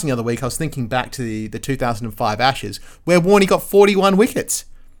Warney's passing the other week, I was thinking back to the 2005 Ashes where Warney got 41 wickets.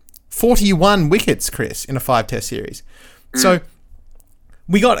 41 wickets, Chris, in a 5-test series. So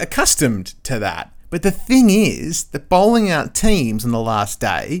we got accustomed to that. But the thing is that bowling out teams on the last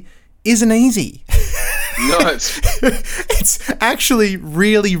day isn't easy. No, it's actually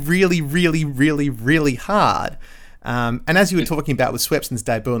really, really, really, really, really hard. And as you were talking about with Swepson's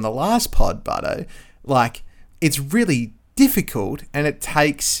debut in the last pod, Butto, like, it's really difficult and it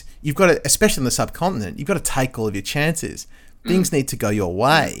takes, you've got to, especially in the subcontinent, you've got to take all of your chances. Things need to go your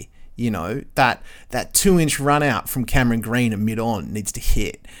way. You know, that 2-inch run out from Cameron Green at mid-on needs to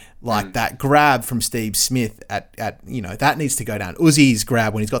hit. Like that grab from Steve Smith at that needs to go down. Uzi's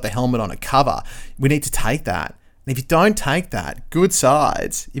grab when he's got the helmet on a cover. We need to take that. And if you don't take that, good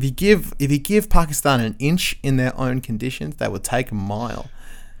sides, if you give Pakistan an inch in their own conditions, they will take a mile.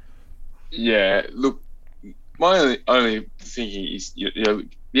 Yeah, look, my only thinking is,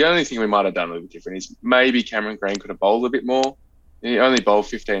 the only thing we might have done a little bit different is maybe Cameron Green could have bowled a bit more. He only bowled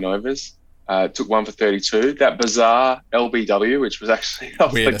 15 overs. Took 1 for 32. That bizarre LBW, which was actually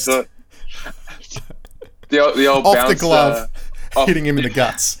off Weirdest. the old Off bouncer, the glove, hitting him in the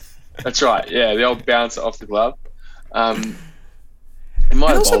guts. That's right. Yeah, the old bouncer off the glove. It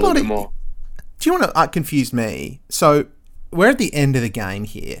might have bowled a bit more. Do you want to confuse me? So we're at the end of the game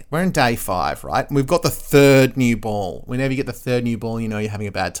here. We're in day 5, right? And we've got the third new ball. Whenever you get the third new ball, you know you're having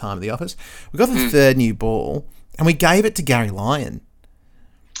a bad time at the office. We got the third new ball, and we gave it to Gary Lyon.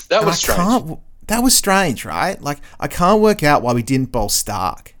 That was strange. That was strange, right? Like, I can't work out why we didn't bowl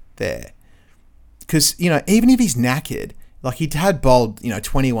Stark there. Because, you know, even if he's knackered, like he had bowled,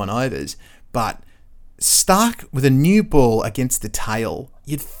 21 overs, but Stark with a new ball against the tail,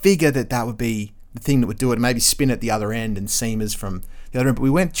 you'd figure that would be the thing that would do it, maybe spin at the other end and seamers from the other end. But we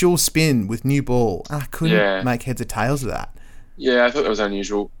went dual spin with new ball, and I couldn't make heads or tails of that. Yeah, I thought that was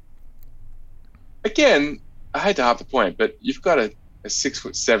unusual. Again, I hate to harp the point, but you've got a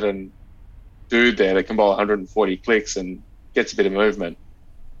 6'7" dude there that can bowl 140 clicks and gets a bit of movement.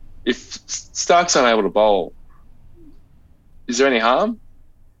 If Stark's unable to bowl, is there any harm?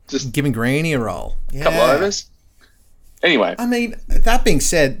 Just giving Greeny a roll. A couple of overs. Anyway. I mean, that being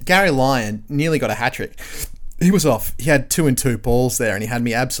said, Gary Lyon nearly got a hat-trick. He was off. He had 2 and 2 balls there and he had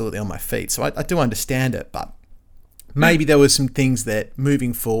me absolutely on my feet. So I do understand it, but maybe there were some things that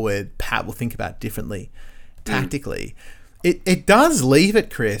moving forward, Pat will think about differently tactically. It does leave it,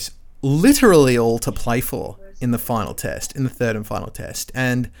 Chris, literally all to play for in the final test, in the third and final test.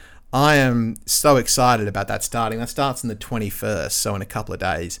 And I am so excited about that starting. That starts on the 21st, so in a couple of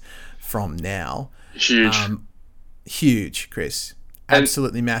days from now. Huge. Huge, Chris.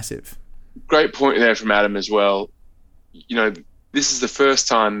 Absolutely massive. Great point there from Adam as well. You know, this is the first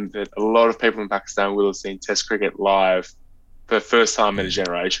time that a lot of people in Pakistan will have seen Test cricket live for the first time in a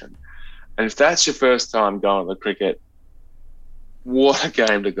generation. And if that's your first time going to the cricket, what a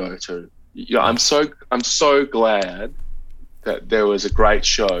game to go to. You know, I'm so glad that there was a great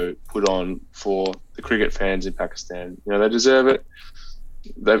show put on for the cricket fans in Pakistan. You know, they deserve it.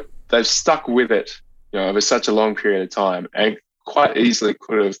 They've stuck with it, you know, over such a long period of time, and quite easily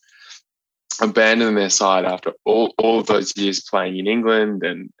could have abandoned their side after all of those years playing in England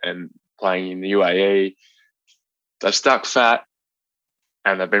and playing in the UAE. They've stuck fat,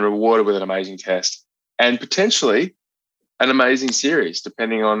 and they've been rewarded with an amazing test and potentially an amazing series,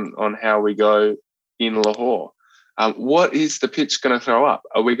 depending on how we go in Lahore. What is the pitch going to throw up?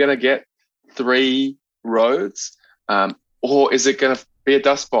 Are we going to get 3 roads? Or is it going to be a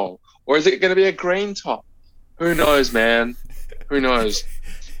dust bowl? Or is it going to be a green top? Who knows, man? Who knows?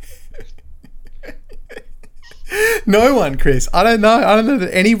 No one, Chris. I don't know. I don't know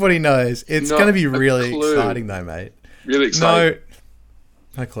that anybody knows. It's Not going to be a really clue. exciting, though, mate. Really exciting.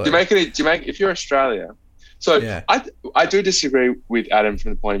 No clue. If you're Australia, so Yeah. I do disagree with Adam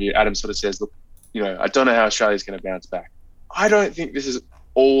from the point of view. Adam sort of says, look, you know, I don't know how Australia's going to bounce back. I don't think this is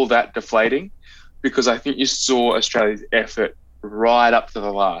all that deflating, because I think you saw Australia's effort right up to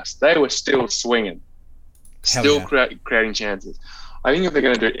the last. They were still swinging, Hell still yeah. creating chances. I think if they're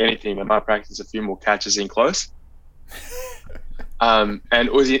going to do anything, they might practice a few more catches in close. And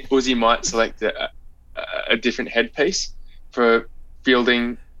Uzi might select a different headpiece for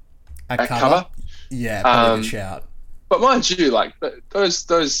fielding A at cover. Yeah, probably a good shout. But mind you, like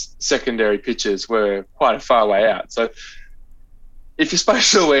those secondary pitches were quite a far way out. So if your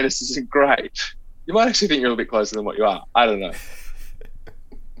spatial awareness isn't great, you might actually think you're a little bit closer than what you are. I don't know.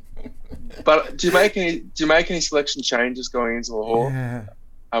 But do you make any selection changes going into Lahore? Yeah.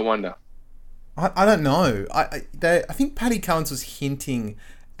 I wonder. I don't know. I think Paddy Cummins was hinting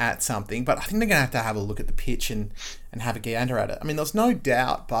at something, but I think they're going to have a look at the pitch and have a gander at it. I mean, there's no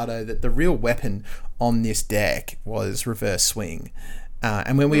doubt, Bardo, that the real weapon on this deck was reverse swing.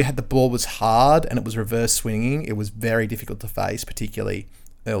 And when we had the ball was hard and it was reverse swinging, it was very difficult to face, particularly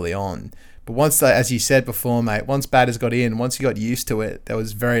early on. But once, as you said before, mate, once batters got in, once you got used to it, there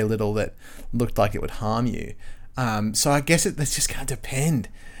was very little that looked like it would harm you. So I guess that's just going to depend.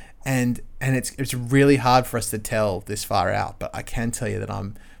 And it's really hard for us to tell this far out, but I can tell you that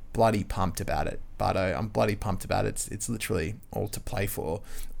I'm bloody pumped about it, Bardo. I'm bloody pumped about it. It's literally all to play for.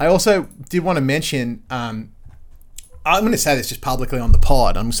 I also did want to mention, I'm going to say this just publicly on the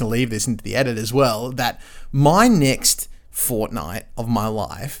pod, I'm just going to leave this into the edit as well, that my next fortnight of my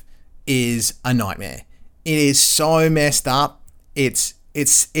life is a nightmare. It is so messed up. It's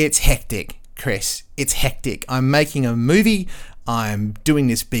hectic, Chris. It's hectic. I'm making a movie. I'm doing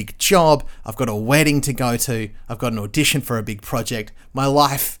this big job. I've got a wedding to go to. I've got an audition for a big project. My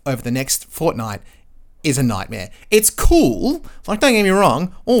life over the next fortnight is a nightmare. It's cool. Like, don't get me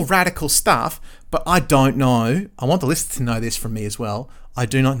wrong, all radical stuff, but I don't know. I want the listeners to know this from me as well. I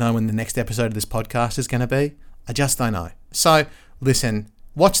do not know when the next episode of this podcast is going to be. I just don't know. So, listen,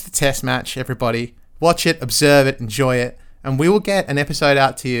 watch the test match, everybody. Watch it, observe it, enjoy it, and we will get an episode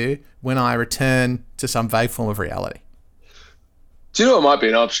out to you when I return to some vague form of reality. Do you know what might be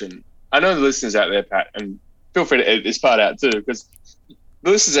an option? I know the listeners out there, Pat, and feel free to edit this part out too, because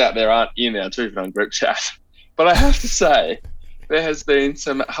the listeners out there aren't in our Two for None group chat. But I have to say, there has been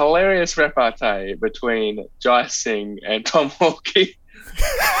some hilarious repartee between Jai Singh and Tom Hawkey.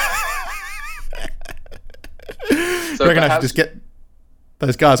 So we're going to have to just get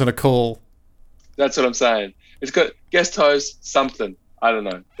those guys on a call. That's what I'm saying. It's got guest host, something. I don't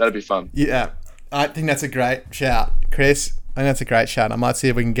know. That'd be fun. Yeah, I think that's a great shout, Chris. I think that's a great shout. I might see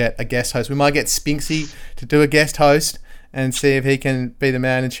if we can get a guest host. We might get Spinksy to do a guest host and see if he can be the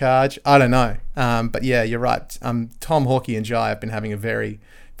man in charge. I don't know. But yeah, you're right. Tom Hawkey and Jai have been having a very,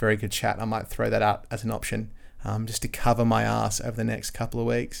 very good chat. I might throw that out as an option just to cover my ass over the next couple of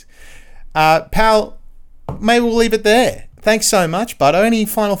weeks. Pal, maybe we'll leave it there. Thanks so much, Butto. Any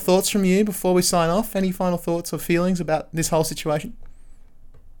final thoughts from you before we sign off? Any final thoughts or feelings about this whole situation?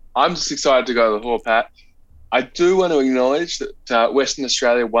 I'm just excited to go to Lahore, Pat. I do want to acknowledge that Western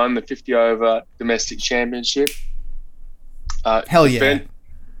Australia won the 50-over domestic championship. Hell yeah.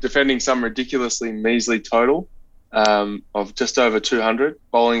 Defending some ridiculously measly total of just over 200,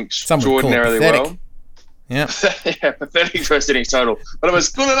 bowling Some would call it extraordinarily pathetic. well. Yeah. Yeah, pathetic first innings total, but it was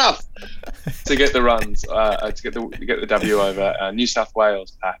good enough to get the runs, to get the W over New South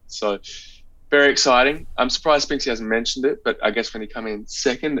Wales, Pat. So very exciting. I'm surprised Spinksy hasn't mentioned it, but I guess when you come in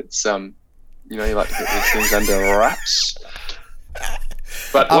second, it's you like to put these things under wraps.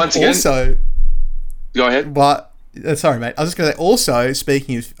 But once again, also, go ahead. But sorry, mate. I was just going to say, also,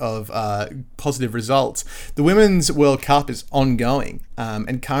 speaking of positive results, the Women's World Cup is ongoing,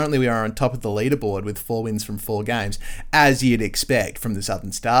 and currently we are on top of the leaderboard with 4 wins from 4 games, as you'd expect from the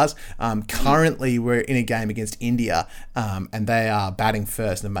Southern Stars. Currently, we're in a game against India, and they are batting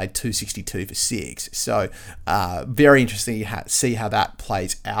first and have made 262 for 6. So, very interesting to see how that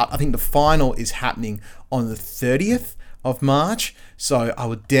plays out. I think the final is happening on the 30th of March, so I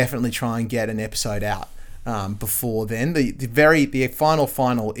would definitely try and get an episode out before then. The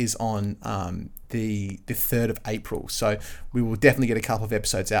final is on the 3rd of April, so we will definitely get a couple of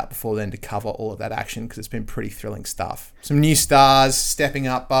episodes out before then to cover all of that action, because it's been pretty thrilling stuff. Some new stars stepping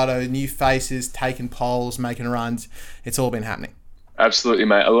up, Bardo, new faces, taking poles, making runs. It's all been happening. Absolutely,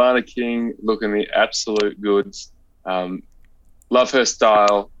 mate. Alana King looking the absolute goods. Love her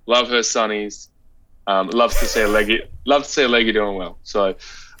style, love her sunnies. Love to see a leggy doing well. So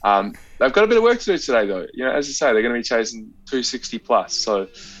they've got a bit of work to do today, though. As I say, they're going to be chasing 260 plus. So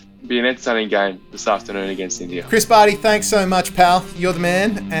it'll be an entertaining game this afternoon against India. Chris Barty, thanks so much, pal. You're the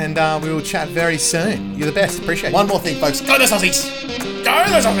man, and we will chat very soon. You're the best. Appreciate it. One more thing, folks. Go the Aussies! Go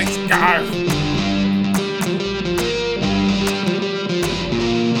the Aussies! Go!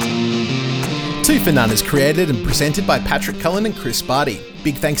 Two for None is created and presented by Patrick Cullen and Chris Barty.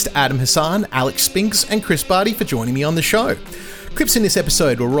 Big thanks to Adam Hassan, Alex Spinks, and Chris Barty for joining me on the show. Clips in this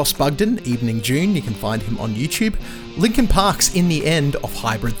episode were Ross Bugden, Evening June, you can find him on YouTube, Linkin Park's In the End of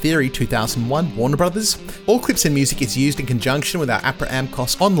Hybrid Theory 2001, Warner Brothers. All clips and music is used in conjunction with our APRA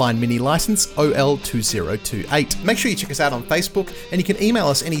AMCOS online mini license OL2028. Make sure you check us out on Facebook, and you can email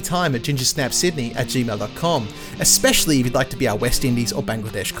us anytime at gingersnapsydney@gmail.com, especially if you'd like to be our West Indies or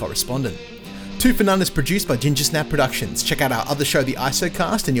Bangladesh correspondent. Two for None is produced by Ginger Snap Productions. Check out our other show, The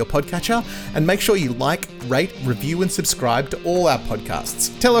ISOcast, in your podcatcher, and make sure you like, rate, review, and subscribe to all our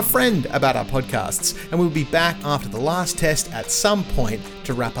podcasts. Tell a friend about our podcasts, and we'll be back after the last test at some point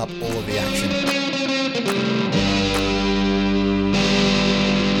to wrap up all of the action.